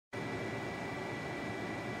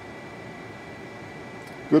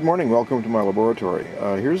Good morning, welcome to my laboratory.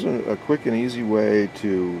 Here's a quick and easy way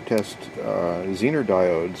to test Zener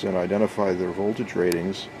diodes and identify their voltage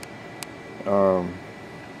ratings.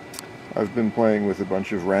 I've been playing with a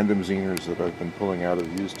bunch of random Zeners that I've been pulling out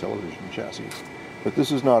of used television chassis. But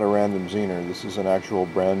this is not a random Zener, this is an actual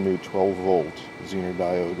brand new 12 volt Zener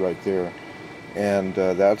diode right there. And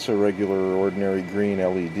that's a regular ordinary green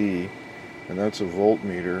LED, and that's a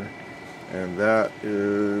voltmeter. And that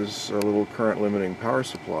is a little current limiting power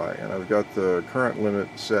supply, and I've got the current limit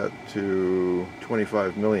set to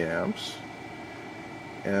 25 milliamps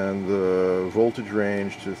and the voltage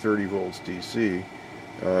range to 30 volts DC.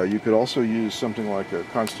 You could also use something like a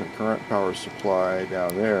constant current power supply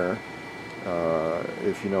down there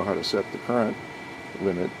if you know how to set the current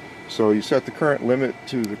limit. So you set the current limit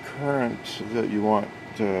to the current that you want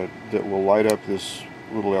that will light up this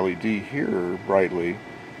little LED here brightly.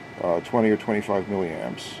 20 or 25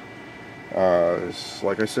 milliamps.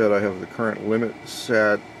 Like I said, I have the current limit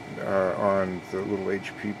set on the little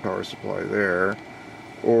HP power supply there,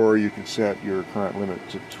 or you can set your current limit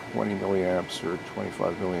to 20 milliamps or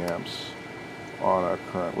 25 milliamps on a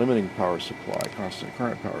current limiting power supply, constant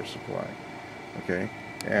current power supply. Okay,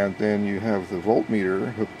 and then you have the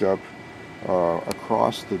voltmeter hooked up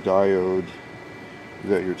across the diode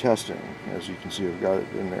that you're testing. As you can see, I've got it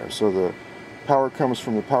in there. So the power comes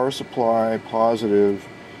from the power supply, positive.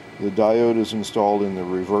 The diode is installed in the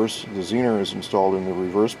reverse, the Zener is installed in the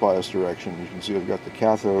reverse bias direction. You can see I've got the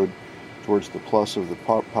cathode towards the plus of the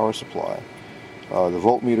power supply. The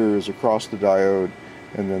voltmeter is across the diode,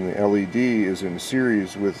 and then the LED is in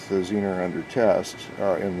series with the Zener under test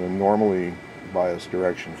in the normally biased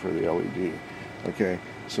direction for the LED. Okay,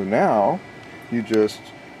 so now you just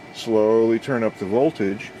slowly turn up the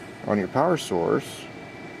voltage on your power source.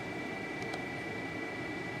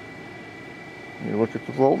 You look at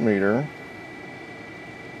the voltmeter,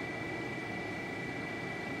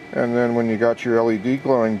 and then when you got your LED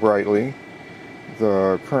glowing brightly,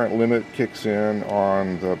 the current limit kicks in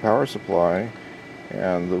on the power supply,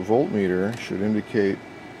 and the voltmeter should indicate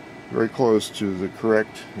very close to the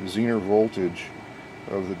correct Zener voltage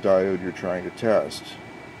of the diode you're trying to test.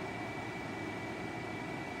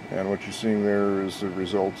 And what you're seeing there is the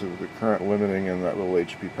result of the current limiting and that little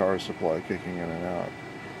HP power supply kicking in and out.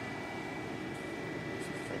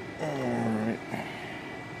 Alright.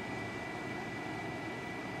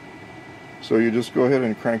 So you just go ahead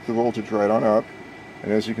and crank the voltage right on up,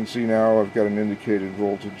 and as you can see now I've got an indicated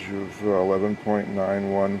voltage of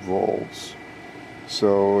 11.91 volts.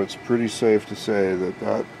 So it's pretty safe to say that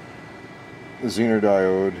that Zener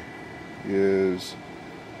diode is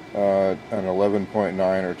an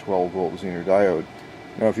 11.9 or 12 volt Zener diode.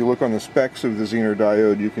 Now if you look on the specs of the Zener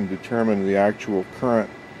diode, you can determine the actual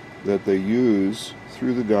current that they use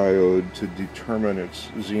through the diode to determine its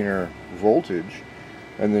Zener voltage,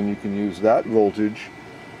 and then you can use that voltage,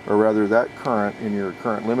 or rather that current, in your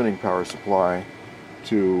current limiting power supply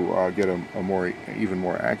to get a even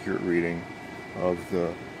more accurate reading of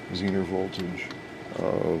the Zener voltage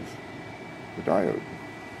of the diode.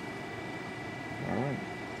 Alright,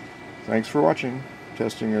 thanks for watching.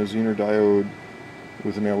 Testing a Zener diode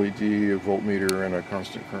with an LED, a voltmeter, and a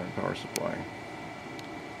constant current power supply.